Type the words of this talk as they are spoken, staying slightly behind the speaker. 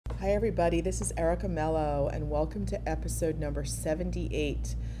Hi, everybody. This is Erica Mello, and welcome to episode number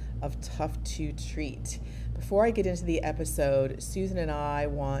 78 of Tough to Treat. Before I get into the episode, Susan and I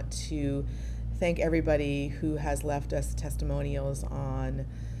want to thank everybody who has left us testimonials on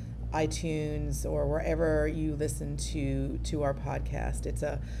iTunes or wherever you listen to our podcast. It's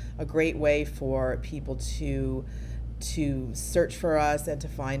a great way for people to search for us and to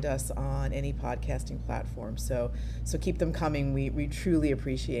find us on any podcasting platform. So keep them coming. We truly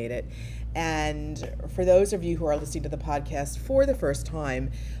appreciate it. And for those of you who are listening to the podcast for the first time,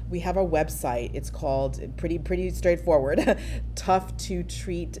 we have a website. It's called pretty straightforward,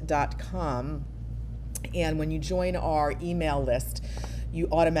 toughtotreat.com. And when you join our email list, you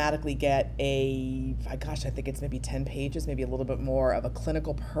automatically get I think it's maybe 10 pages, maybe a little bit more, of a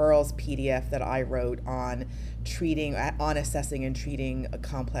Clinical Pearls PDF that I wrote on assessing and treating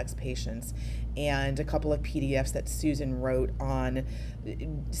complex patients, and a couple of PDFs that Susan wrote on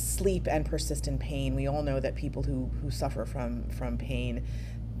sleep and persistent pain. We all know that people who suffer from pain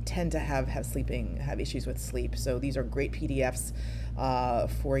tend to have issues with sleep. So these are great PDFs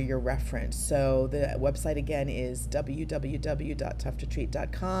for your reference. So the website again is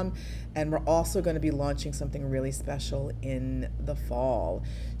www.toughtotreat.com, and we're also going to be launching something really special in the fall.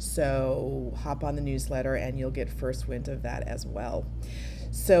 So hop on the newsletter and you'll get first wind of that as well.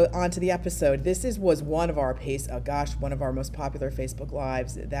 So on to the episode. This was one of our one of our most popular Facebook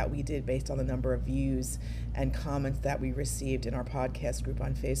Lives that we did based on the number of views and comments that we received in our podcast group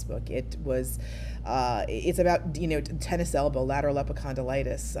on Facebook. It's about tennis elbow, lateral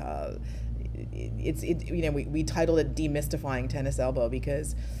epicondylitis. We titled it Demystifying Tennis Elbow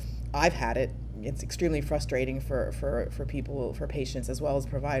because I've had it. It's extremely frustrating for people, for patients as well as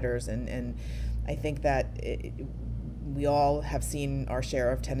providers, and I think that we all have seen our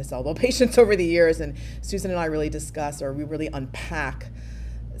share of tennis elbow patients over the years, and Susan and I really we really unpack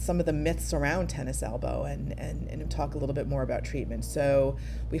some of the myths around tennis elbow and talk a little bit more about treatment. So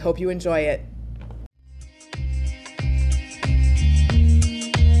we hope you enjoy it.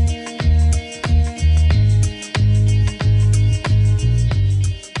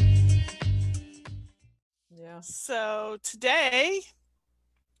 Yeah. So today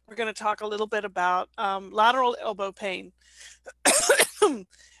we're going to talk a little bit about lateral elbow pain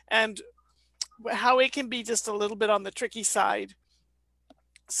and how it can be just a little bit on the tricky side.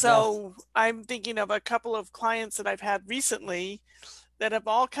 So yes. I'm thinking of a couple of clients that I've had recently that have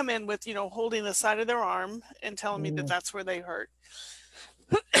all come in with, holding the side of their arm and telling me that that's where they hurt.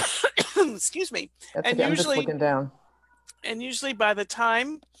 Excuse me. That's okay. I'm just looking down. And usually by the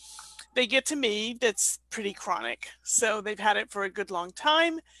time they get to me, that's pretty chronic. So they've had it for a good long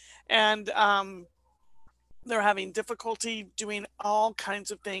time, and they're having difficulty doing all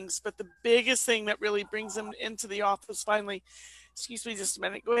kinds of things. But the biggest thing that really brings them into the office finally, excuse me just a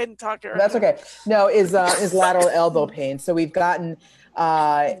minute, go ahead and talk, Erica. That's okay. No, is lateral elbow pain. So we've gotten, when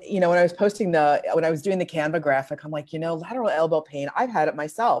I was when I was doing the Canva graphic, I'm like, lateral elbow pain, I've had it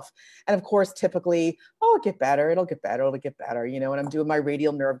myself. And of course, typically, it'll get better. When I'm doing my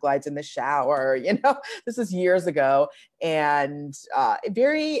radial nerve glides in the shower, this is years ago. And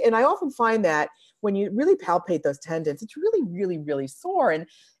and I often find that when you really palpate those tendons, it's really, really, really sore. And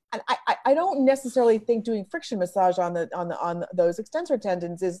I don't necessarily think doing friction massage on those extensor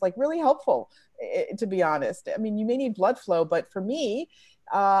tendons is like really helpful, to be honest. I mean, you may need blood flow, but for me,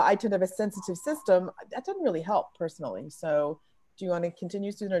 I tend to have a sensitive system. That doesn't really help personally. So do you want to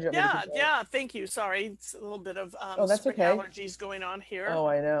continue, Susan? Or do you want me to continue? Yeah. Thank you. Sorry. It's a little bit of that's okay. allergies going on here. Oh,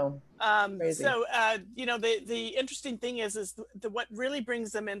 I know. Crazy. So, the interesting thing is what really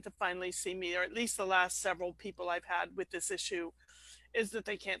brings them in to finally see me, or at least the last several people I've had with this issue, is that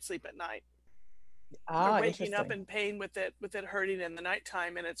they can't sleep at night. They're waking up in pain with it hurting in the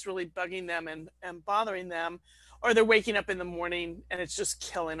nighttime, and it's really bugging them and bothering them, or they're waking up in the morning and it's just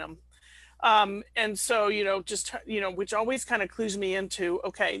killing them. And so, which always kind of clues me into,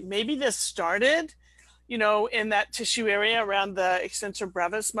 okay, maybe this started, in that tissue area around the extensor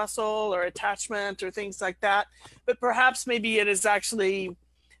brevis muscle or attachment or things like that. But perhaps maybe it has actually,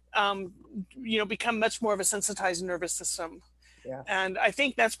 become much more of a sensitized nervous system. Yeah. And I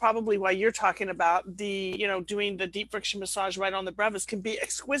think that's probably why you're talking about doing the deep friction massage right on the brevis can be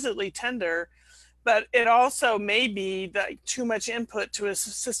exquisitely tender, but it also may be too much input to a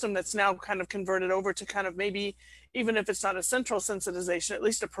system that's now kind of converted over to kind of maybe, even if it's not a central sensitization, at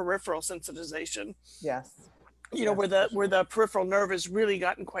least a peripheral sensitization. Yes. Where the peripheral nerve has really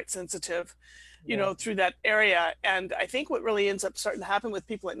gotten quite sensitive, through that area. And I think what really ends up starting to happen with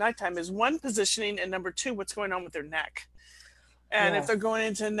people at nighttime is, one, positioning, and number two, what's going on with their neck. And if Yes. they're going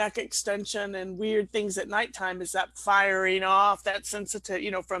into neck extension and weird things at nighttime, is that firing off that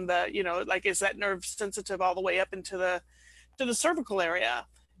sensitive, from the, like, is that nerve sensitive all the way up into the cervical area,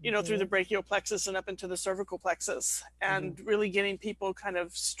 through the brachial plexus and up into the cervical plexus. And really getting people kind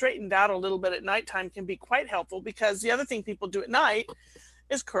of straightened out a little bit at nighttime can be quite helpful, because the other thing people do at night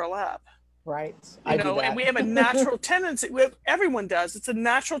is curl up. Right. I do that. And we have a natural tendency, everyone does, it's a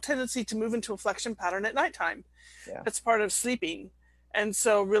natural tendency to move into a flexion pattern at nighttime. Yeah. That's part of sleeping. And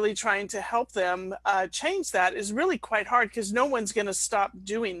so really trying to help them change that is really quite hard, because no one's going to stop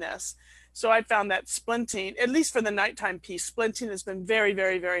doing this. So I found that splinting, at least for the nighttime piece, splinting has been very,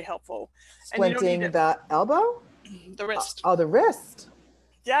 very, very helpful. Splinting the elbow? The wrist. Oh, the wrist.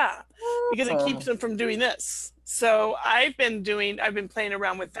 Yeah, because it keeps them from doing this. So I've been playing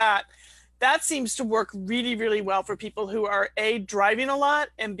around with that. That seems to work really, really well for people who are A, driving a lot,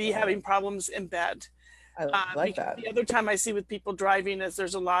 and B, having problems in bed. I like that. The other time I see with people driving is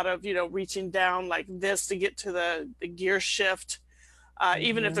there's a lot of, reaching down like this to get to the gear shift.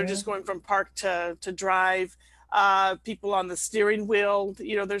 Even if they're just going from park to drive, people on the steering wheel,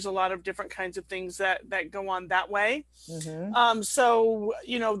 there's a lot of different kinds of things that go on that way. So,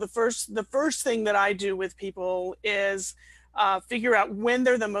 the first thing that I do with people is figure out when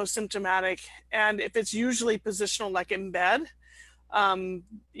they're the most symptomatic. And if it's usually positional, like in bed,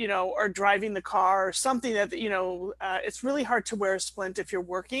 or driving the car or something that, it's really hard to wear a splint if you're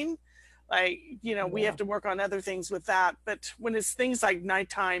working. Like, we have to work on other things with that. But when it's things like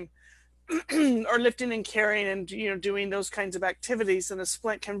nighttime or lifting and carrying and, doing those kinds of activities, then a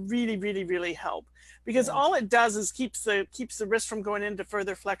splint can really, really, really help, because all it does is keeps the wrist from going into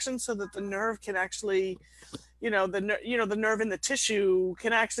further flexion, so that the nerve can actually, the nerve in the tissue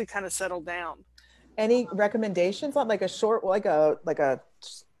can actually kind of settle down. Any recommendations on like a short,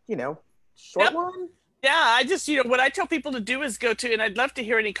 short one? Yeah, I just, what I tell people to do is go to, and I'd love to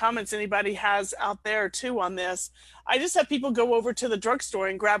hear any comments anybody has out there too on this. I just have people go over to the drugstore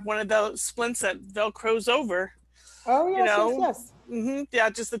and grab one of those splints that Velcros over. Oh, yes, yes. Yeah,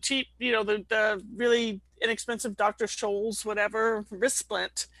 just the cheap, the really inexpensive Dr. Scholl's, whatever, wrist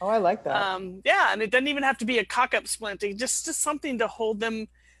splint. Oh, I like that. Yeah, and it doesn't even have to be a cock-up splint. Just something to hold them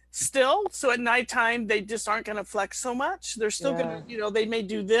still, so at nighttime they just aren't going to flex so much. They're still going to, they may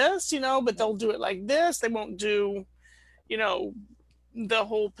do this, but they'll do it like this. They won't do, the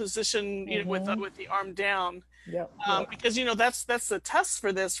whole position, with the arm down. Because that's the test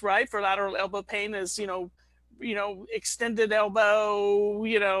for this, right? For lateral elbow pain is extended elbow,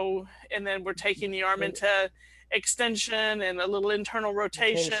 and then we're taking the arm into extension and a little internal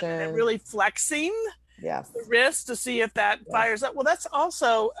rotation and really flexing the wrist to see if that fires up. Well, that's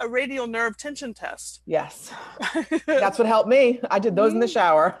also a radial nerve tension test. Yes. That's what helped me. I did those in the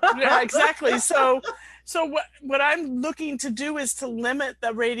shower. Yeah, exactly. So what I'm looking to do is to limit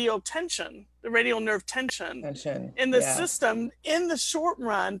the radial tension, the radial nerve tension in the system in the short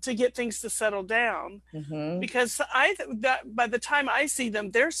run, to get things to settle down. Because by the time I see them,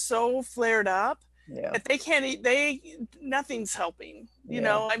 they're so flared up that they can't eat, nothing's helping.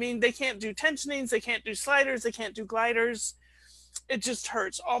 They can't do tensionings, they can't do sliders, they can't do gliders. It just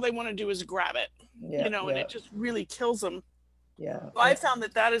hurts. All they want to do is grab it, and it just really kills them. So I found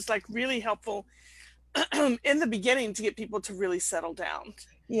that is like really helpful in the beginning to get people to really settle down.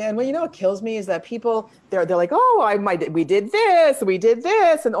 Yeah, and what kills me is that people they're like, oh, we did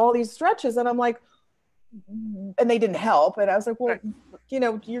this, and all these stretches, and I'm like, and they didn't help, and I was like, well,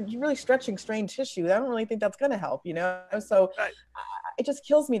 you're really stretching strained tissue. I don't really think that's going to help, So it just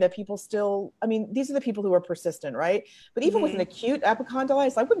kills me that people still. I mean, these are the people who are persistent, right? But even with an acute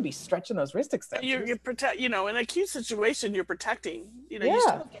epicondylitis, I wouldn't be stretching those wrist extensions. You protect, in an acute situation, you're protecting. You still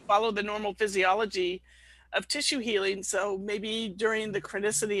have to follow the normal physiology of tissue healing. So maybe during the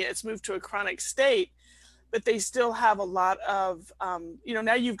chronicity, it's moved to a chronic state, but they still have a lot of,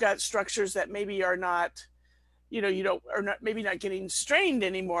 now you've got structures that maybe are not, maybe not getting strained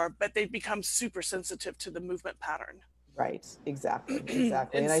anymore, but they've become super sensitive to the movement pattern. Right. Exactly.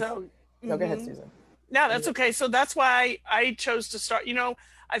 And so, go ahead, Susan. No, that's okay. So that's why I chose to start,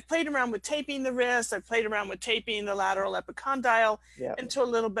 I've played around with taping the wrist. I've played around with taping the lateral epicondyle into a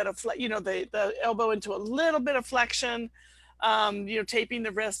little bit of, the elbow into a little bit of flexion, taping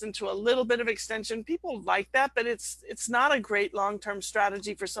the wrist into a little bit of extension. People like that, but it's not a great long-term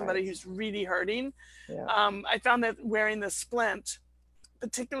strategy for somebody who's really hurting. I found that wearing the splint,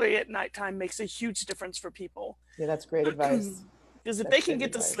 particularly at nighttime, makes a huge difference for people. Yeah, that's great advice. Because if they can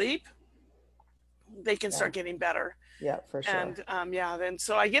get to sleep, they can start getting better. Yeah, for sure. And then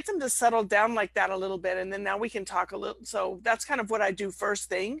so I get them to settle down like that a little bit, and then now we can talk a little. So that's kind of what I do first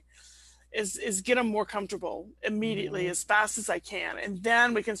thing is get them more comfortable immediately, as fast as I can. And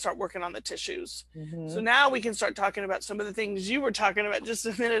then we can start working on the tissues. So now we can start talking about some of the things you were talking about just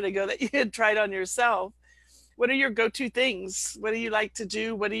a minute ago that you had tried on yourself. What are your go-to things? What do you like to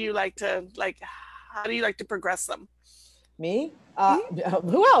do? What do you like to, like, how do you like to progress them? Me?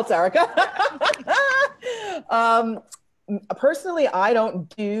 Who else, Erica? Personally, I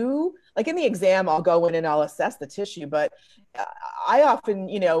don't do, like in the exam, I'll go in and I'll assess the tissue, but I often,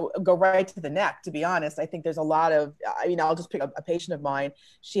 go right to the neck, to be honest. I think there's a lot of, I'll just pick up a patient of mine.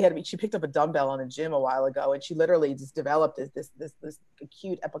 She picked up a dumbbell in a gym a while ago, and she literally just developed this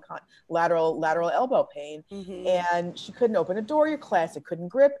acute lateral elbow pain. And she couldn't open a door, your classic, couldn't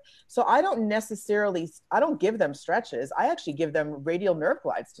grip. So I don't give them stretches. I actually give them radial nerve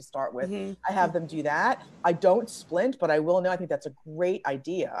glides to start with. I have them do that. I don't splint, but I will now. I think that's a great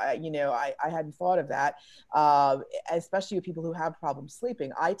idea. I hadn't thought of that, especially with people who have problems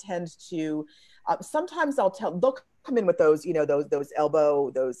sleeping. I tend to, sometimes they'll come in with those, those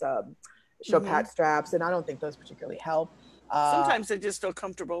elbow, Chopat straps, and I don't think those particularly help. Sometimes they just feel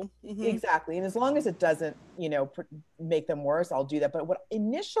comfortable. Exactly. And as long as it doesn't, make them worse, I'll do that. But what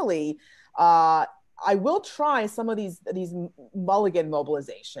initially, I will try some of these mulligan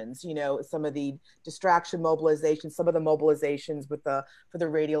mobilizations, some of the distraction mobilizations, some of the mobilizations for the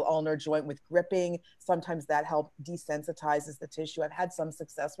radial ulnar joint with gripping. Sometimes that helps desensitizes the tissue. I've had some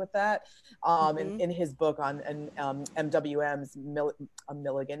success with that. In his book on MWMs,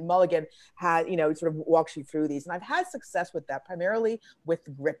 Mulligan had, sort of walks you through these. And I've had success with that, primarily with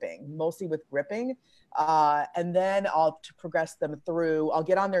gripping, mostly with gripping. And then I'll progress them through, I'll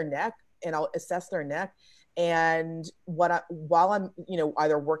get on their neck, and I'll assess their neck. And while I'm,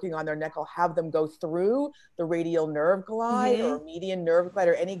 either working on their neck, I'll have them go through the radial nerve glide or median nerve glide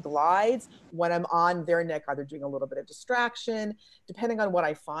or any glides when I'm on their neck, either doing a little bit of distraction. Depending on what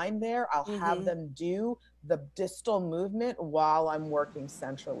I find there, I'll have them do the distal movement while I'm working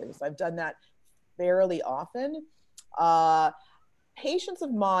centrally. So I've done that fairly often. Patients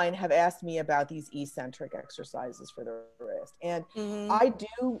of mine have asked me about these eccentric exercises for the wrist, and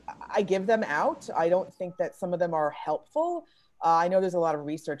I give them out. I don't think that some of them are helpful. I know there's a lot of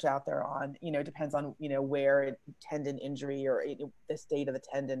research out there on, depends on, where tendon injury or the state of the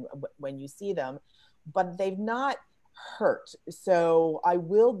tendon when you see them, but they've not hurt. So I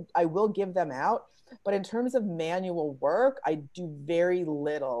will give them out. But in terms of manual work, I do very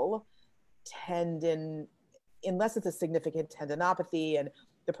little tendon, unless it's a significant tendinopathy and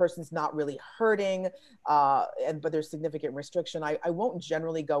the person's not really hurting, but there's significant restriction. I won't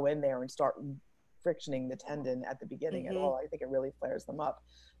generally go in there and start frictioning the tendon at the beginning at all. I think it really flares them up.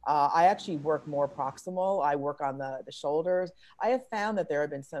 I actually work more proximal. I work on the shoulders. I have found that there have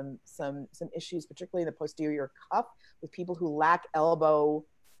been some issues, particularly in the posterior cuff, with people who lack who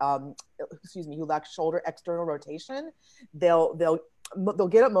lack shoulder external rotation. They'll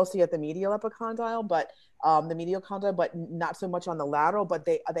get up mostly at the medial epicondyle, but not so much on the lateral, but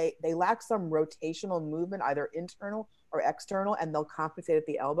they lack some rotational movement, either internal or external, and they'll compensate at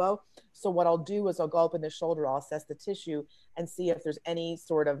the elbow. So what I'll do is I'll go up in the shoulder, I'll assess the tissue and see if there's any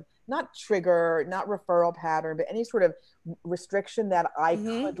sort of, not trigger, not referral pattern, but any sort of restriction that I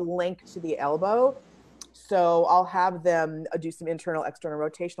could link to the elbow. So I'll have them do some internal, external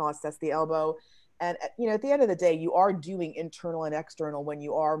rotation. I'll assess the elbow. And, at the end of the day, you are doing internal and external when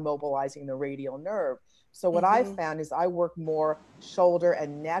you are mobilizing the radial nerve. So what I've found is I work more shoulder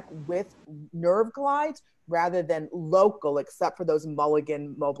and neck with nerve glides rather than local, except for those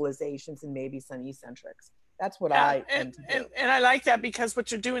mulligan mobilizations and maybe some eccentrics. That's what I tend to do. And I like that, because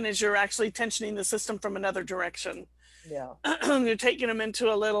what you're doing is you're actually tensioning the system from another direction. Yeah. You're taking them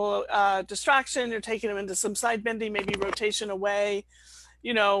into a little distraction. You're taking them into some side bending, maybe rotation away,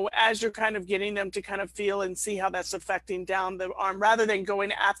 as you're kind of getting them to kind of feel and see how that's affecting down the arm, rather than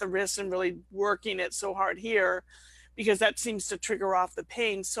going at the wrist and really working it so hard here, because that seems to trigger off the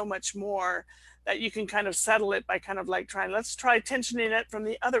pain so much more, that you can kind of settle it by kind of like let's try tensioning it from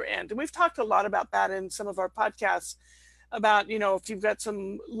the other end. And we've talked a lot about that in some of our podcasts about, if you've got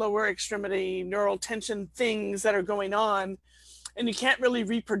some lower extremity neural tension things that are going on and you can't really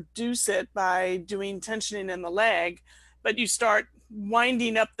reproduce it by doing tensioning in the leg, but you start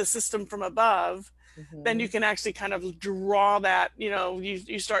winding up the system from above, then you can actually kind of draw that,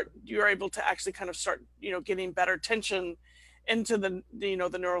 you're able to actually kind of start, getting better tension into the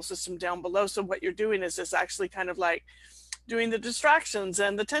neural system down below. So what you're doing is just actually kind of like doing the distractions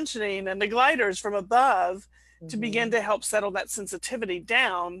and the tensioning and the gliders from above to begin to help settle that sensitivity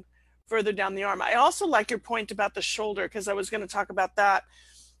down further down the arm. I also like your point about the shoulder, because I was going to talk about that.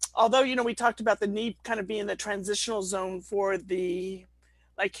 Although, we talked about the knee kind of being the transitional zone for the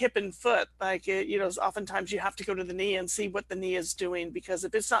like hip and foot, like, you know, oftentimes you have to go to the knee and see what the knee is doing, because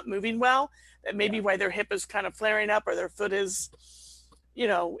if it's not moving well, that may be why their hip is kind of flaring up, or their foot is, you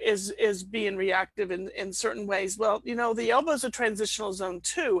know, is being reactive in certain ways. Well, you know, the elbow is a transitional zone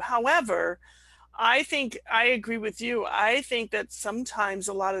too. However, I think I agree with you. I think that sometimes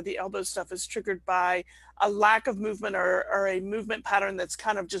a lot of the elbow stuff is triggered by a lack of movement, or a movement pattern that's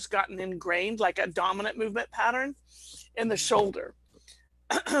kind of just gotten ingrained, like a dominant movement pattern in the shoulder.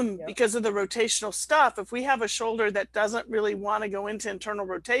 Because of the rotational stuff. If we have a shoulder that doesn't really want to go into internal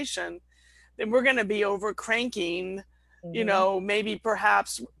rotation, then we're going to be over cranking, you know, maybe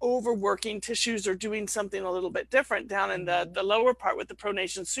perhaps overworking tissues, or doing something a little bit different down in the lower part with the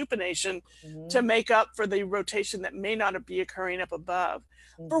pronation supination to make up for the rotation that may not be occurring up above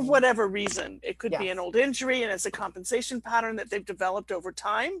for whatever reason. It could be an old injury, and it's a compensation pattern that they've developed over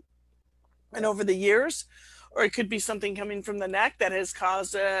time and over the years, or it could be something coming from the neck that has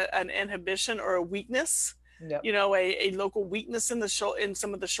caused an inhibition or a weakness, you know, a local weakness in the in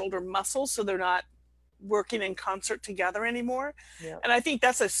some of the shoulder muscles, so they're not working in concert together anymore. And I think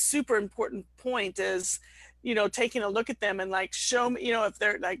that's a super important point, is, you know, taking a look at them and like, show me, you know, if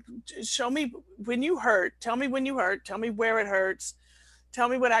they're like, show me when you hurt, tell me when you hurt, tell me where it hurts, tell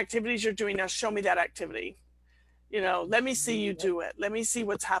me what activities you're doing, now show me that activity, you know, let me see you do it, let me see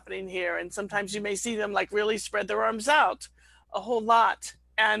what's happening here. And sometimes you may see them like really spread their arms out a whole lot,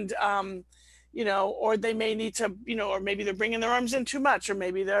 and you know, or they may need to, you know, or maybe they're bringing their arms in too much, or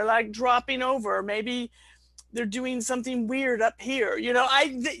maybe they're like dropping over, or maybe they're doing something weird up here. You know,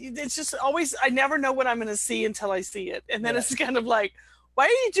 it's just always, I never know what I'm going to see until I see it. And then it's kind of like, why are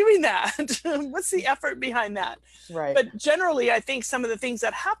you doing that? What's the effort behind that? Right. But generally, I think some of the things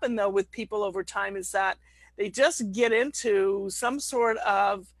that happen though with people over time is that they just get into some sort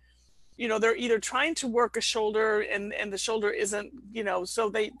of, you know, they're either trying to work a shoulder and the shoulder isn't, you know, so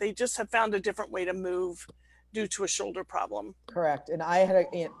they just have found a different way to move due to a shoulder problem. Correct. And I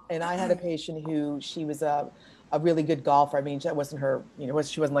had a patient who, she was a really good golfer. I mean, that wasn't her, you know,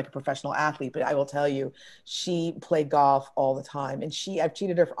 she wasn't like a professional athlete, but I will tell you, she played golf all the time, and I've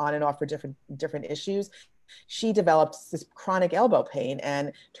treated her on and off for different issues. She developed this chronic elbow pain,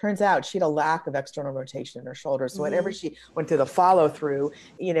 and turns out she had a lack of external rotation in her shoulder. So whenever she went to the follow through,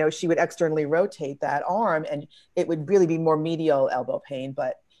 you know, she would externally rotate that arm, and it would really be more medial elbow pain.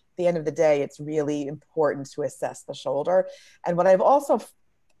 But at the end of the day, it's really important to assess the shoulder. And what I'm also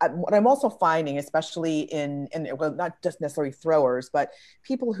finding, especially in well, not just necessarily throwers, but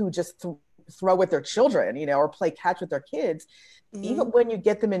people who just throw with their children, you know, or play catch with their kids, even when you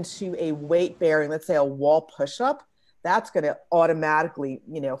get them into a weight bearing, let's say a wall push-up, that's going to automatically,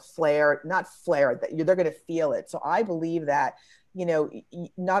 you know, not flare, they're going to feel it. So I believe that, you know,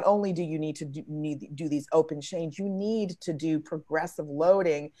 not only do you need to do these open chains, you need to do progressive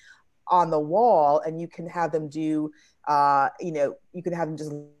loading on the wall, and you can have them do, you know, you can have them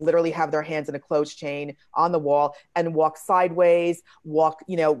just literally have their hands in a closed chain on the wall and walk sideways, walk,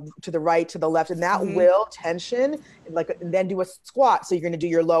 you know, to the right, to the left, and that will tension, and then do a squat. So you're going to do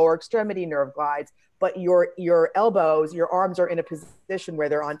your lower extremity nerve glides, but your elbows, your arms are in a position where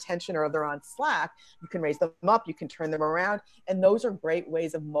they're on tension or they're on slack. You can raise them up, you can turn them around, and those are great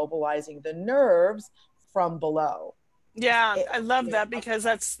ways of mobilizing the nerves from below. Yeah, I love that, because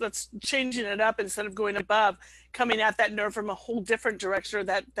that's changing it up instead of going above, coming at that nerve from a whole different direction, or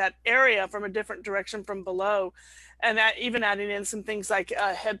that area from a different direction from below. And that even adding in some things like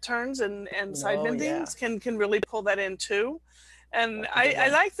head turns and side bendings can really pull that in too. And I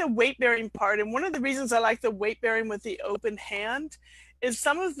like the weight bearing part. And one of the reasons I like the weight bearing with the open hand is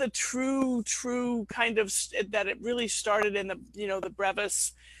some of the true kind of that it really started in the, you know, the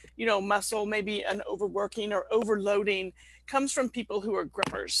brevis, you know, muscle, maybe an overworking or overloading, comes from people who are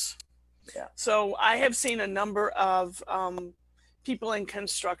grippers. Yeah. So I have seen a number of people in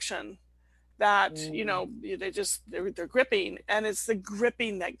construction that, you know, they're gripping, and it's the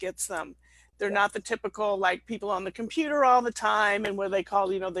gripping that gets them. They're not the typical like people on the computer all the time, and what they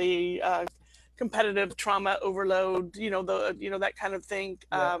call, you know, the competitive trauma overload, you know, that kind of thing.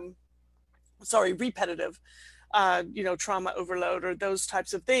 Repetitive. You know, trauma overload or those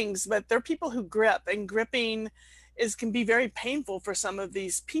types of things, but they're people who grip, and gripping can be very painful for some of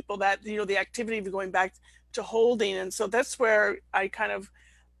these people, that, you know, the activity of going back to holding. And so that's where I kind of,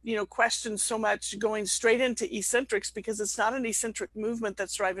 you know, question so much going straight into eccentrics, because it's not an eccentric movement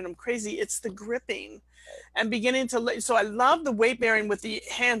that's driving them crazy. It's the gripping and beginning to, so I love the weight bearing with the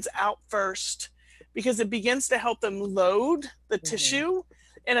hands out first, because it begins to help them load the tissue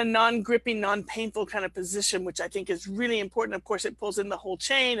in a non-gripping, non-painful kind of position, which I think is really important. Of course, it pulls in the whole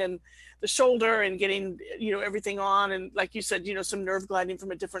chain and the shoulder and getting, everything on. And like you said, some nerve gliding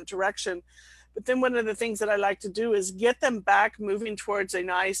from a different direction. But then one of the things that I like to do is get them back moving towards a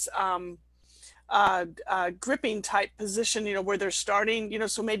nice gripping type position, where they're starting,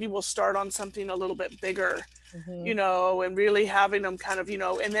 so maybe we'll start on something a little bit bigger, and really having them kind of,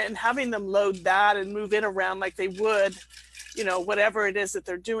 and then having them load that and move it around like they would, whatever it is that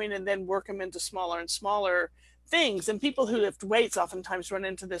they're doing, and then work them into smaller and smaller things. And people who lift weights oftentimes run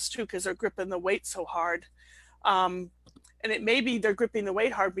into this too, because they're gripping the weight so hard. And it may be they're gripping the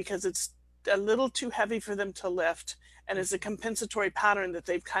weight hard because it's a little too heavy for them to lift. And it's a compensatory pattern that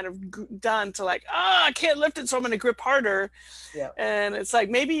they've kind of done to like, I can't lift it, so I'm going to grip harder. Yeah. And it's like,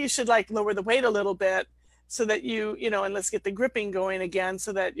 maybe you should like lower the weight a little bit so that and let's get the gripping going again,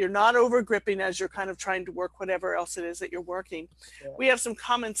 so that you're not over gripping as you're kind of trying to work whatever else it is that you're working. Yeah. We have some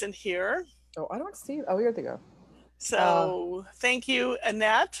comments in here. Oh, I don't see. Oh, here they go. So thank you,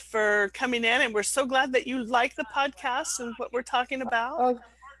 Annette, for coming in. And we're so glad that you like the podcast and what we're talking about.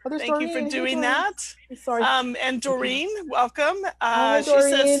 Thank Doreen. You for doing that. Sorry. And Doreen, welcome. Hi,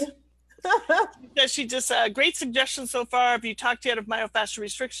 Doreen. She just great suggestion so far. Have you talked yet of myofascial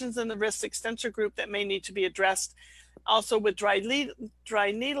restrictions in the wrist extensor group that may need to be addressed? Also with dry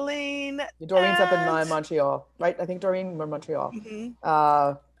needling. Doreen's up in Montreal, right? I think Doreen, we're in Montreal.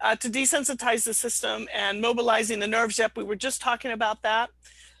 To desensitize the system and mobilizing the nerves. Yep, we were just talking about that.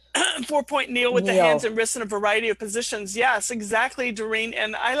 4-point kneel with the hands and wrists in a variety of positions. Yes, exactly, Doreen.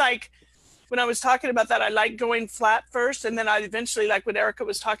 And I like, when I was talking about that, I like going flat first. And then I eventually, like what Erica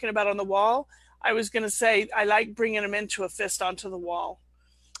was talking about on the wall, I was going to say, I like bringing them into a fist onto the wall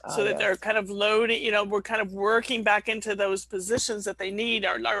so that they're kind of loading, we're kind of working back into those positions that they need,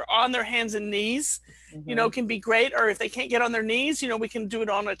 or on their hands and knees, can be great. Or if they can't get on their knees, we can do it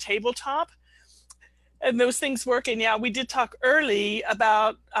on a tabletop. And those things work. And yeah, we did talk early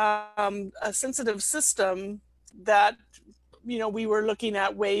about a sensitive system that, we were looking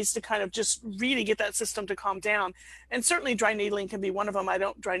at ways to kind of just really get that system to calm down. And certainly dry needling can be one of them. I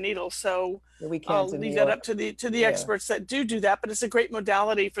don't dry needle, so I'll leave that up to the experts that do that. But it's a great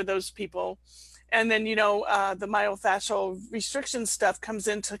modality for those people. And then, the myofascial restriction stuff comes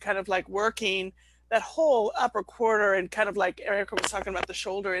into kind of like working that whole upper quarter, and kind of like Erica was talking about the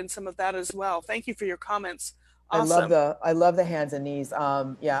shoulder and some of that as well. Thank you for your comments. Awesome. I love the hands and knees.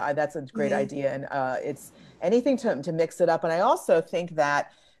 That's a great idea. And it's anything to mix it up. And I also think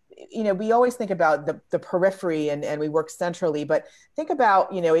that, we always think about the periphery and we work centrally, but think about,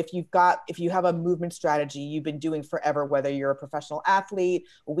 if you have a movement strategy you've been doing forever, whether you're a professional athlete,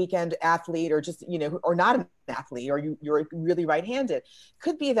 a weekend athlete, or just, or not an athlete, or you're really right-handed,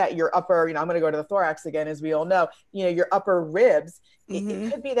 could be that your upper, I'm going to go to the thorax again, as we all know, your upper ribs,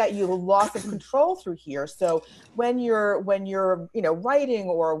 it could be that you loss of control through here. So when you're writing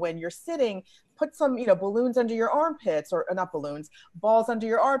or when you're sitting, put some, balloons under your armpits, or not balloons, balls under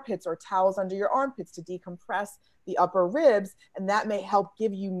your armpits, or towels under your armpits to decompress the upper ribs. And that may help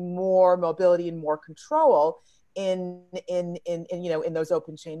give you more mobility and more control in those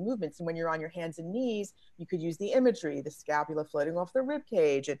open chain movements. And when you're on your hands and knees, you could use the imagery, the scapula floating off the rib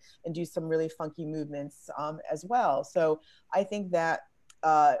cage, and do some really funky movements as well. So I think that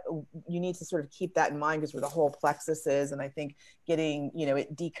you need to sort of keep that in mind, because where the whole plexus is, and I think getting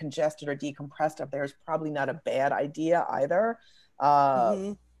it decongested or decompressed up there is probably not a bad idea either.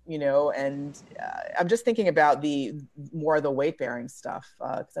 And I'm just thinking about the weight bearing stuff,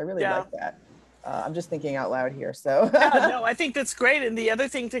 because I really like that. I'm just thinking out loud here. So I think that's great. And the other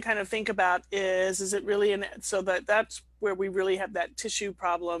thing to kind of think about is it really so that's where we really have that tissue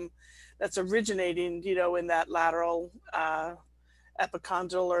problem that's originating, in that lateral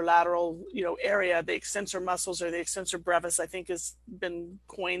epicondyle or lateral, area. The extensor muscles, or the extensor brevis, I think, has been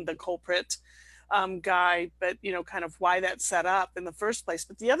coined the culprit guy, but kind of why that's set up in the first place.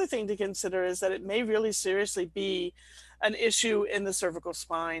 But the other thing to consider is that it may really seriously be an issue in the cervical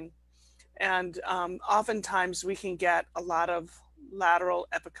spine. And oftentimes we can get a lot of lateral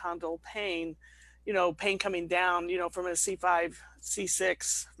epicondyle pain, pain coming down, from a C5,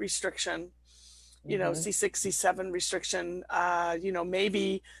 C6 restriction, C6, C7 restriction,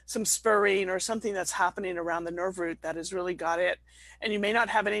 maybe some spurring or something that's happening around the nerve root that has really got it. And you may not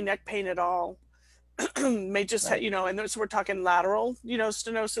have any neck pain at all. May just have, and so we're talking lateral,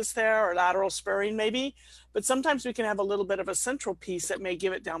 stenosis there, or lateral spurring maybe. But sometimes we can have a little bit of a central piece that may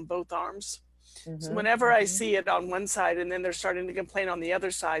give it down both arms. So whenever I see it on one side and then they're starting to complain on the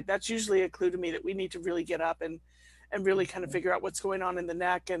other side, that's usually a clue to me that we need to really get up and really kind of figure out what's going on in the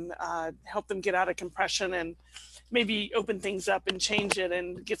neck, and help them get out of compression and maybe open things up and change it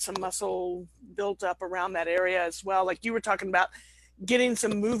and get some muscle built up around that area as well. Like you were talking about, getting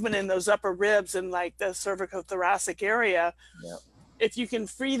some movement in those upper ribs and like the cervical thoracic area. Yep. If you can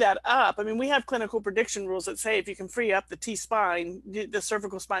free that up, I mean, we have clinical prediction rules that say if you can free up the T-spine, the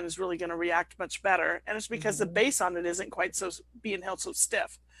cervical spine is really going to react much better. And it's because the base on it isn't quite so being held so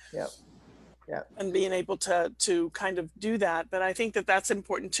stiff. Yep. Yep. And being able to kind of do that. But I think that that's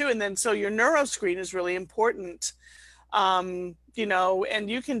important too. And then so your neuroscreen is really important. You know, and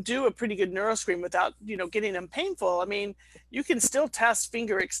you can do a pretty good neuroscreen without, you know, getting them painful. I mean, you can still test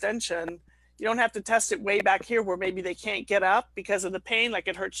finger extension. You don't have to test it way back here where maybe they can't get up because of the pain, like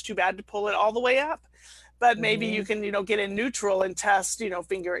it hurts too bad to pull it all the way up. But maybe you can, you know, get in neutral and test, you know,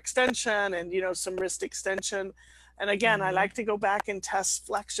 finger extension and, you know, some wrist extension. And again, I like to go back and test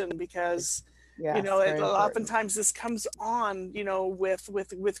flexion because, you know, oftentimes this comes on, you know, with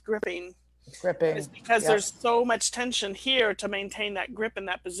gripping. It's because there's so much tension here to maintain that grip in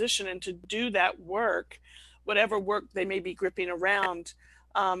that position, and to do that work, whatever work they may be gripping around,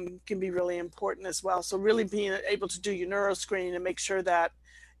 can be really important as well. So really being able to do your neuroscreen and make sure that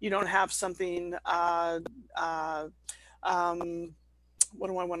you don't have something, what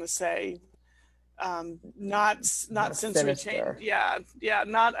do I want to say? Not sensory change. Yeah.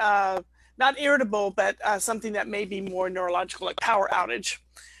 Not irritable, but something that may be more neurological, like power outage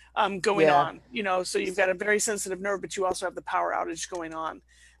going on, you know, so you've got a very sensitive nerve, but you also have the power outage going on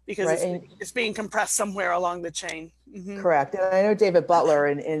because it's being compressed somewhere along the chain. Correct. And I know David Butler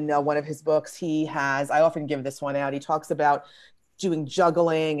in one of his books, he has, I often give this one out, he talks about doing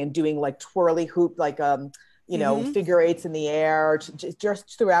juggling and doing like twirly hoop, like, you know, figure eights in the air,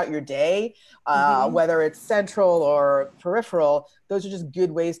 just throughout your day, whether it's central or peripheral. Those are just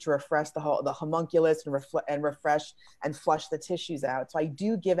good ways to refresh the homunculus and refresh and flush the tissues out. So I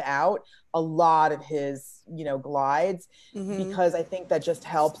do give out a lot of his, you know, glides because I think that just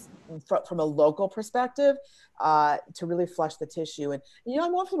helps from a local perspective to really flush the tissue. And, you know,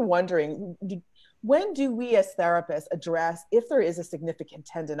 I'm often wondering, when do we as therapists address if there is a significant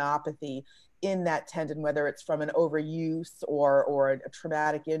tendinopathy in that tendon, whether it's from an overuse or a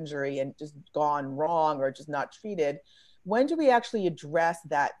traumatic injury and just gone wrong or just not treated? When do we actually address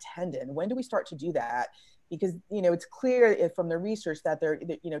that tendon? When do we start to do that? Because, you know, it's clear from the research that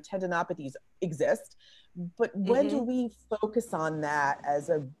you know, tendinopathies exist, but when do we focus on that as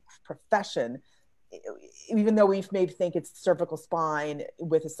a profession? Even though we may think it's cervical spine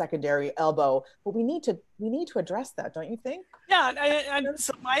with a secondary elbow, but we need to address that, don't you think? Yeah,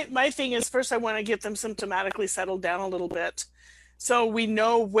 so my thing is, first I want to get them symptomatically settled down a little bit, so we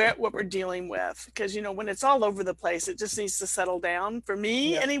know what we're dealing with. Because, you know, when it's all over the place, it just needs to settle down for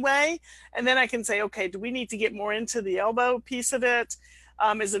me anyway. And then I can say, okay, do we need to get more into the elbow piece of it?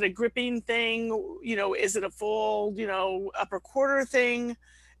 Is it a gripping thing? You know, is it a full, you know, upper quarter thing?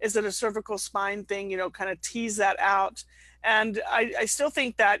 Is it a cervical spine thing? You know, kind of tease that out. And I still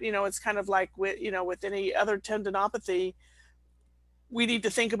think that, you know, it's kind of like with, you know, with any other tendinopathy, we need to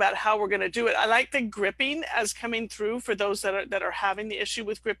think about how we're going to do it. I like the gripping as coming through for those that are having the issue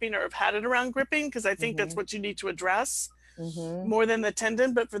with gripping or have had it around gripping, because I think that's what you need to address more than the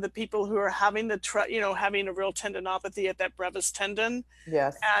tendon. But for the people who are having having a real tendinopathy at that brevis tendon,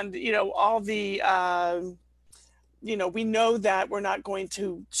 and, you know, all the you know, we know that we're not going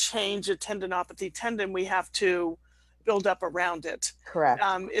to change a tendinopathy tendon. We have to build up around it. Correct.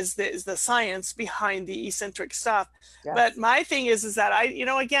 Is the science behind the eccentric stuff. But my thing is that you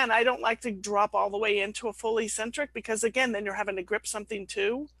know, again, I don't like to drop all the way into a full eccentric, because again, then you're having to grip something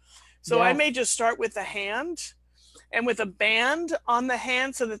too. So I may just start with the hand and with a band on the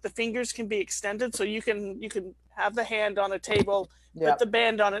hand so that the fingers can be extended. So you can have the hand on a table, put the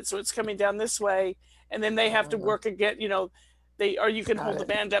band on it so it's coming down this way, and then they have to work again, you know, you can hold the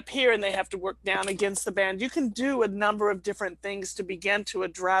band up here and they have to work down against the band. You can do a number of different things to begin to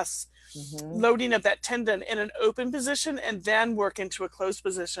address loading of that tendon in an open position and then work into a closed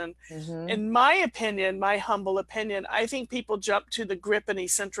position. In my opinion, my humble opinion, I think people jump to the grip and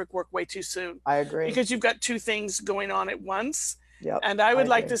eccentric work way too soon. I agree. Because you've got two things going on at once. And I would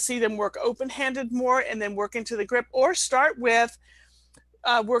like to see them work open-handed more and then work into the grip, or start with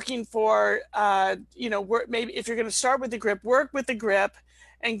working for, you know, maybe if you're going to start with the grip, work with the grip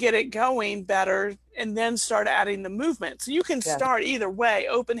and get it going better, and then start adding the movement. So you can start either way,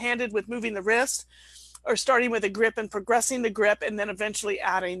 open-handed with moving the wrist, or starting with a grip and progressing the grip and then eventually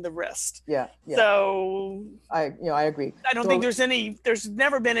adding the wrist. So I agree. I don't think there's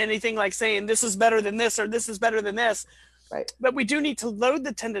never been anything like saying this is better than this or this is better than this. Right. But we do need to load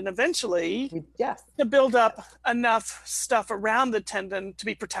the tendon eventually to build up enough stuff around the tendon to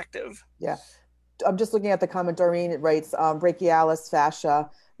be protective. I'm just looking at the comment. Doreen writes, brachialis fascia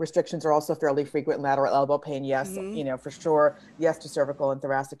restrictions are also fairly frequent in lateral elbow pain. Yes, Mm-hmm. for sure. Yes to cervical and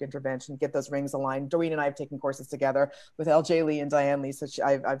thoracic intervention. Get those rings aligned. Doreen and I have taken courses together with LJ Lee and Diane Lee. So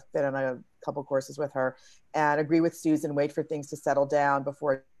I've been on a couple courses with her, and agree with Susan. Wait for things to settle down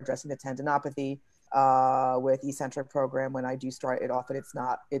before addressing the tendinopathy. With eccentric program, when I do start it often,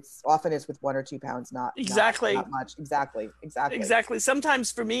 it's with 1 or 2 pounds, Exactly. not much. Exactly.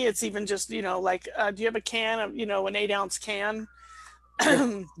 Sometimes for me, it's even just, like, do you have a can of, an 8-ounce can?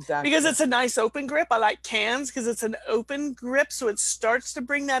 Yeah, exactly. Because it's a nice open grip. I like cans because it's an open grip, so it starts to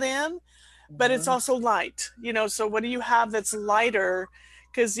bring that in, but it's also light, so what do you have that's lighter?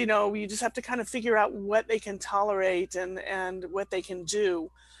 Because you just have to kind of figure out what they can tolerate and what they can do.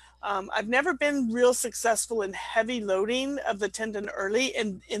 I've never been real successful in heavy loading of the tendon early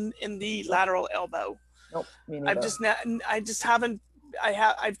in the lateral elbow. Nope, me neither. I just haven't.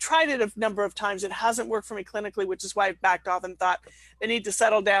 I've tried it a number of times. It hasn't worked for me clinically, which is why I backed off and thought they need to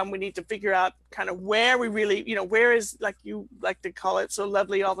settle down. We need to figure out kind of where we really, where is, like you like to call it so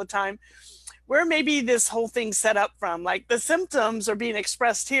lovely all the time, where maybe this whole thing set up from. Like, the symptoms are being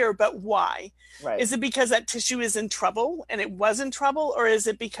expressed here, but why? Right. Is it because that tissue is in trouble and it was in trouble, or is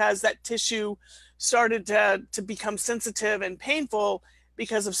it because that tissue started to become sensitive and painful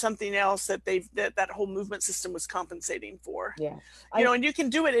because of something else that that whole movement system was compensating for? Yeah. And you can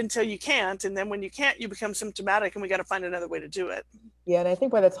do it until you can't, and then when you can't, you become symptomatic, and we got to find another way to do it. Yeah, and I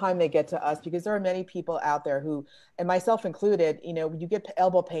think by the time they get to us, because there are many people out there who, and myself included, you get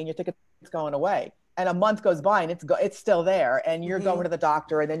elbow pain, you think it's going away, and a month goes by and it's still there, and you're going to the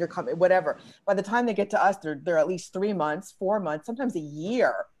doctor, and then you're coming, whatever. By the time they get to us, they're at least 3 months, 4 months, sometimes a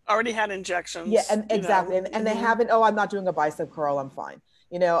year. Already had injections. Yeah, and exactly, and they haven't. Oh, I'm not doing a bicep curl, I'm fine.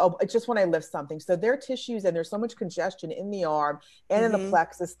 It's just when I lift something. So their tissues, and there's so much congestion in the arm and in the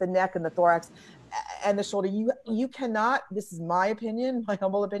plexus, the neck and the thorax and the shoulder. You cannot, this is my opinion, my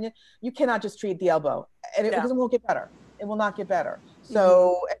humble opinion, you cannot just treat the elbow, and because it won't get better. It will not get better.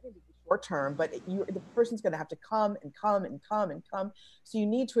 So I think it's short term, but the person's going to have to come and come and come and come. So you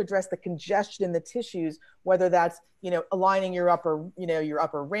need to address the congestion in the tissues, whether that's, aligning your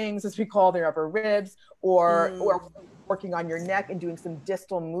upper rings, as we call their upper ribs, or working on your neck and doing some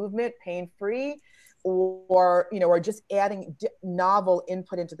distal movement, pain-free, or just adding novel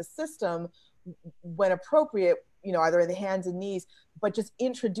input into the system when appropriate, either in the hands and knees, but just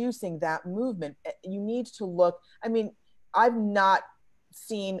introducing that movement. You need to look, I've not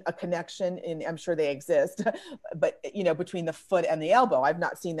seen a connection, and I'm sure they exist, but between the foot and the elbow. I've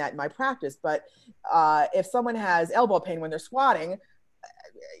not seen that in my practice, but if someone has elbow pain when they're squatting,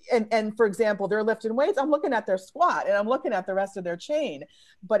 and for example, they're lifting weights, I'm looking at their squat and I'm looking at the rest of their chain,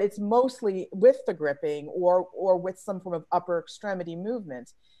 but it's mostly with the gripping or with some form of upper extremity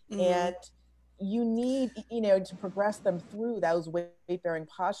movement. And you need, to progress them through those weight-bearing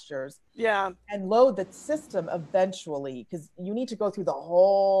postures. Yeah. And load the system eventually, because you need to go through the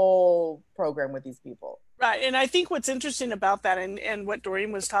whole program with these people. Right. And I think what's interesting about that, and what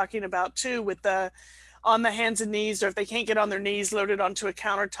Doreen was talking about too, with on the hands and knees, or if they can't get on their knees, loaded onto a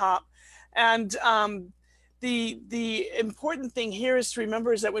countertop. And the important thing here is to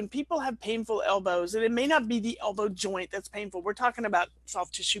remember is that when people have painful elbows, and it may not be the elbow joint that's painful, we're talking about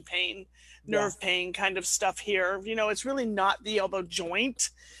soft tissue pain, nerve pain kind of stuff here. It's really not the elbow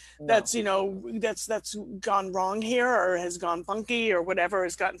joint that's that's gone wrong here, or has gone funky, or whatever,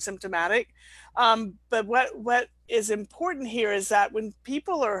 has gotten symptomatic. But what is important here is that when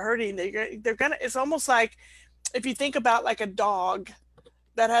people are hurting, they're gonna, it's almost like if you think about like a dog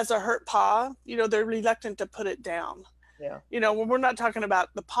that has a hurt paw, they're reluctant to put it down. Yeah. We're not talking about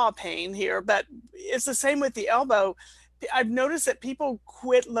the paw pain here, but it's the same with the elbow. I've noticed that people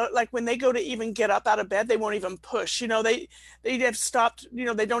quit, like when they go to even get up out of bed, they won't even push. They have stopped.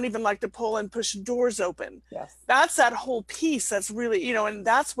 They don't even like to pull and push doors open. Yes. That's that whole piece. That's really, and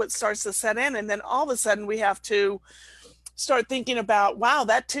that's what starts to set in. And then all of a sudden we have to start thinking about, wow,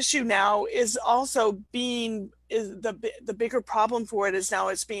 that tissue now is also the bigger problem for it is now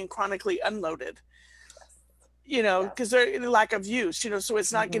it's being chronically unloaded. Because they're in lack of use. So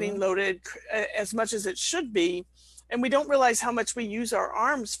it's not getting loaded as much as it should be. And we don't realize how much we use our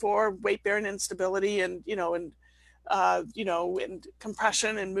arms for weight-bearing instability and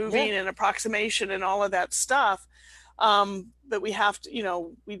compression and moving and approximation and all of that stuff. But we have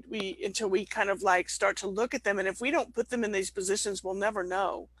to, we until we kind of like start to look at them. And if we don't put them in these positions, we'll never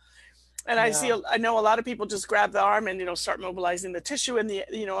know. And I know a lot of people just grab the arm and, start mobilizing the tissue in the,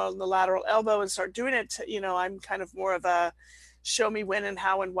 on the lateral elbow and start doing it. I'm kind of more of a show me when and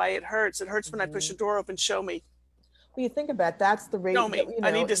how and why it hurts. It hurts when I push a door open, show me. When you think about it, that's the rate Show that, me.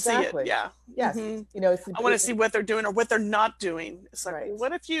 I need to see it. exactly. Yeah. Yes. Hmm. It's, I want to see what they're doing or what they're not doing. It's like, right. well,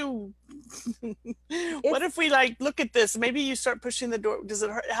 what if you, what It's, if we like look at this? Maybe you start pushing the door. Does it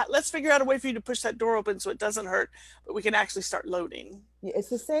hurt? Let's figure out a way for you to push that door open so it doesn't hurt, but we can actually start loading. it's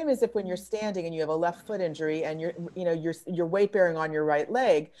the same as if when you're standing and you have a left foot injury and you're weight bearing on your right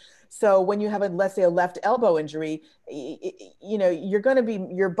leg. So when you have let's say a left elbow injury, you're going to be,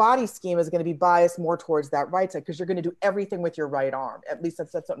 your body scheme is going to be biased more towards that right side because you're going to do everything with your right arm. At least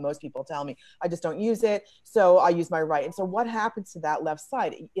that's what most people tell me. I just don't use it, so I use my right. And so what happens to that left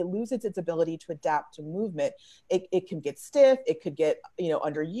side? It loses its ability to adapt to movement. It can get stiff. It could get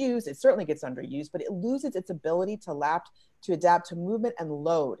underused. It certainly gets underused, but it loses its ability to adapt to movement and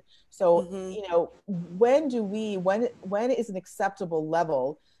load. So, when is an acceptable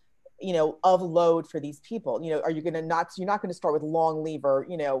level, of load for these people? Are you going to you're not going to start with long lever,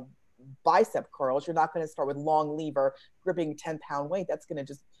 bicep curls. You're not going to start with long lever gripping 10-pound weight. That's going to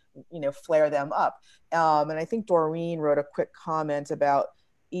just, flare them up. And I think Doreen wrote a quick comment about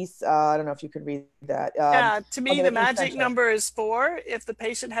I don't know if you could read that. Yeah, to me, the magic number is 4. If the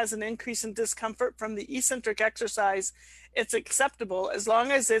patient has an increase in discomfort from the eccentric exercise, it's acceptable as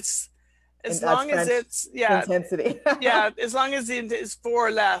long as it's intensity. Yeah, as long as it is 4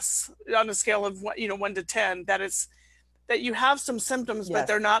 or less on a scale of 1 to 10, that you have some symptoms, yes, but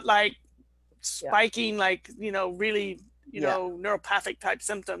they're not like spiking, like really neuropathic type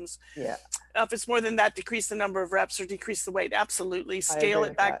symptoms. Yeah. If it's more than that, decrease the number of reps or decrease the weight. Absolutely. Scale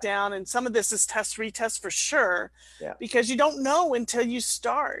it back down. And some of this is test, retest for sure, because you don't know until you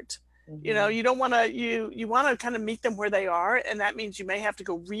start. Mm-hmm. You don't want to, you want to kind of meet them where they are. And that means you may have to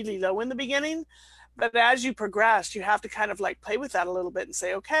go really low in the beginning, but as you progress, you have to kind of like play with that a little bit and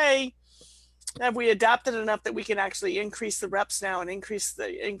say, okay, have we adapted enough that we can actually increase the reps now and increase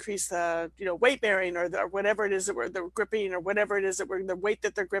the weight bearing or whatever it is that they're gripping, or whatever it is that the weight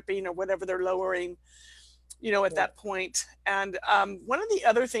that they're gripping, or whatever they're lowering, at that point. And one of the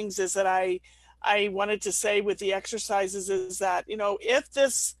other things is that I wanted to say with the exercises is that, if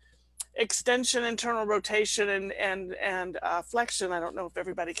this extension, internal rotation, and flexion, I don't know if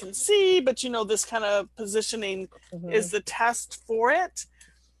everybody can see, but this kind of positioning is the test for it,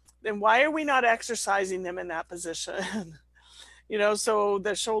 then why are we not exercising them in that position? So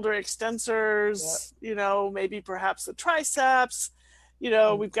the shoulder extensors, maybe perhaps the triceps,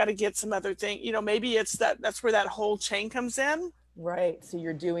 we've got to get some other thing, maybe it's that's where that whole chain comes in. Right. So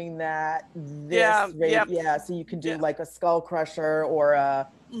you're doing that. Yeah. So you can do like a skull crusher or a,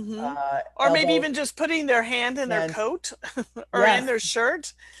 or maybe even just putting their hand in their coat or in their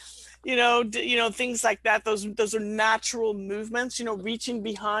shirt. Things like that. Those are natural movements, reaching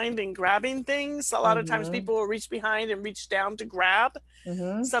behind and grabbing things. A lot of times people will reach behind and reach down to grab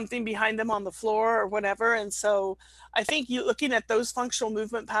something behind them on the floor or whatever. And so I think looking at those functional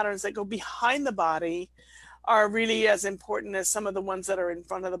movement patterns that go behind the body are really as important as some of the ones that are in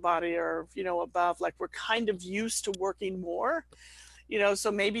front of the body or, above. Like we're kind of used to working more,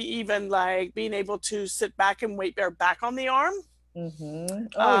 so maybe even like being able to sit back and weight bear back on the arm.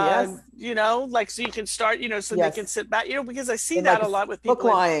 Yes. Like so you can start, so they can sit back, because I see that like a lot with people. Hook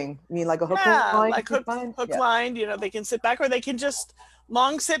lying. You mean like a hook line? Like hook line, they can sit back, or they can just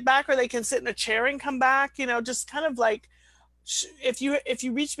long sit back, or they can sit in a chair and come back, just kind of like, if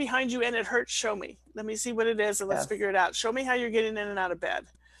you reach behind you and it hurts, show me. Let me see what it is and let's figure it out. Show me how you're getting in and out of bed.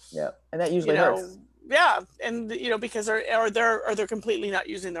 Yeah. And that usually hurts. Yeah. And because they're completely not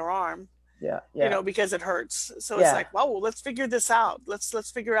using their arm. Yeah. Because it hurts. So it's like, well, let's figure this out.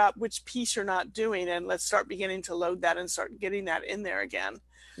 Let's figure out which piece you're not doing, and let's start beginning to load that and start getting that in there again.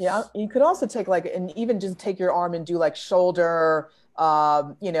 Yeah. You could also take and even just take your arm and do like shoulder,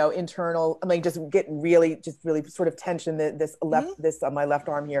 internal, just really sort of tension this on my left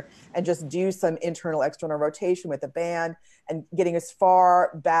arm here, and just do some internal, external rotation with a band and getting as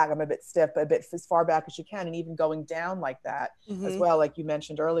far back. I'm a bit stiff, but as far back as you can, and even going down like that as well, like you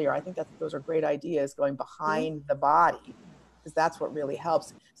mentioned earlier. I think those are great ideas, going behind the body, because that's what really helps.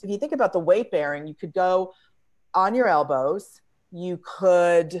 So if you think about the weight bearing, you could go on your elbows. You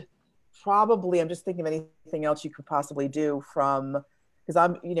could probably, I'm just thinking of anything else you could possibly do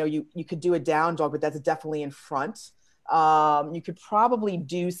because you could do a down dog, but that's definitely in front. You could probably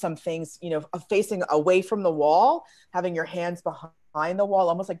do some things, facing away from the wall, having your hands behind the wall,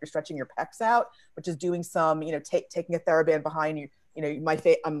 almost like you're stretching your pecs out, which is doing some, taking a TheraBand behind you.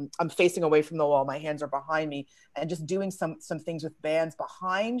 I'm facing away from the wall, my hands are behind me, and just doing some things with bands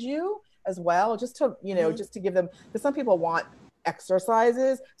behind you as well, just to, just to give them, because some people want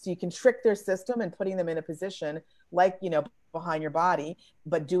exercises, so you can trick their system and putting them in a position like, behind your body,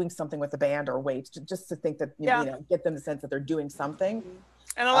 but doing something with the band or weights, just to think that, Yeah. get them the sense that they're doing something.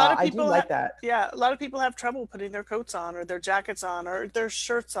 And a lot of I do people like that. yeah, a lot of people have trouble putting their coats on or their jackets on or their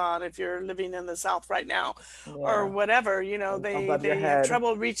shirts on if you're living in the South right now or Yeah. whatever, you know, Above your they have head.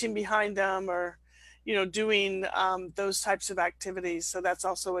 trouble reaching behind them or, you know, doing those types of activities. So that's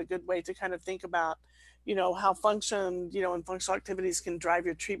also a good way to kind of think about, you know, how function, you know, and functional activities can drive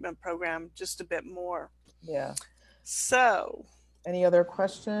your treatment program just a bit more. Yeah. So Any other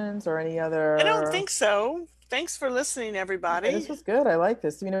questions or any I don't other? think so. Thanks for listening, Yeah, this everybody. was good. I like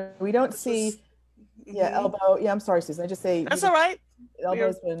this. We don't This was, see, yeah, elbow. Yeah, I'm sorry, Susan. I just say we that's all just right.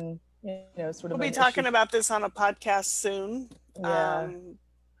 elbow's been, sort We'll of be an issue. talking about this on a podcast soon. Yeah.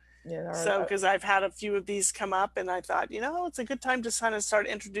 Yeah. So, because I've had a few of these come up, and I thought, you know, it's a good time to kind of start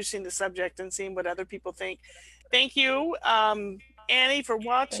introducing the subject and seeing what other people think. Thank you, Annie, for Thank you,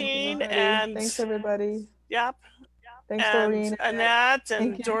 watching, Mahadi. and Thanks, everybody. yep, Thanks, and Doreen. Annette Thank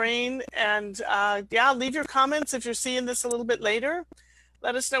and you. Doreen, and yeah, leave your comments if you're seeing this a little bit later.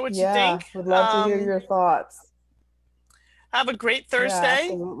 Let us know what you Yeah, think. would love to hear your thoughts. Have a great Yeah, Thursday,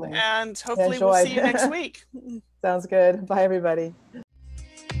 absolutely. and I hopefully we'll enjoyed. see you next week. Sounds good. Bye, everybody.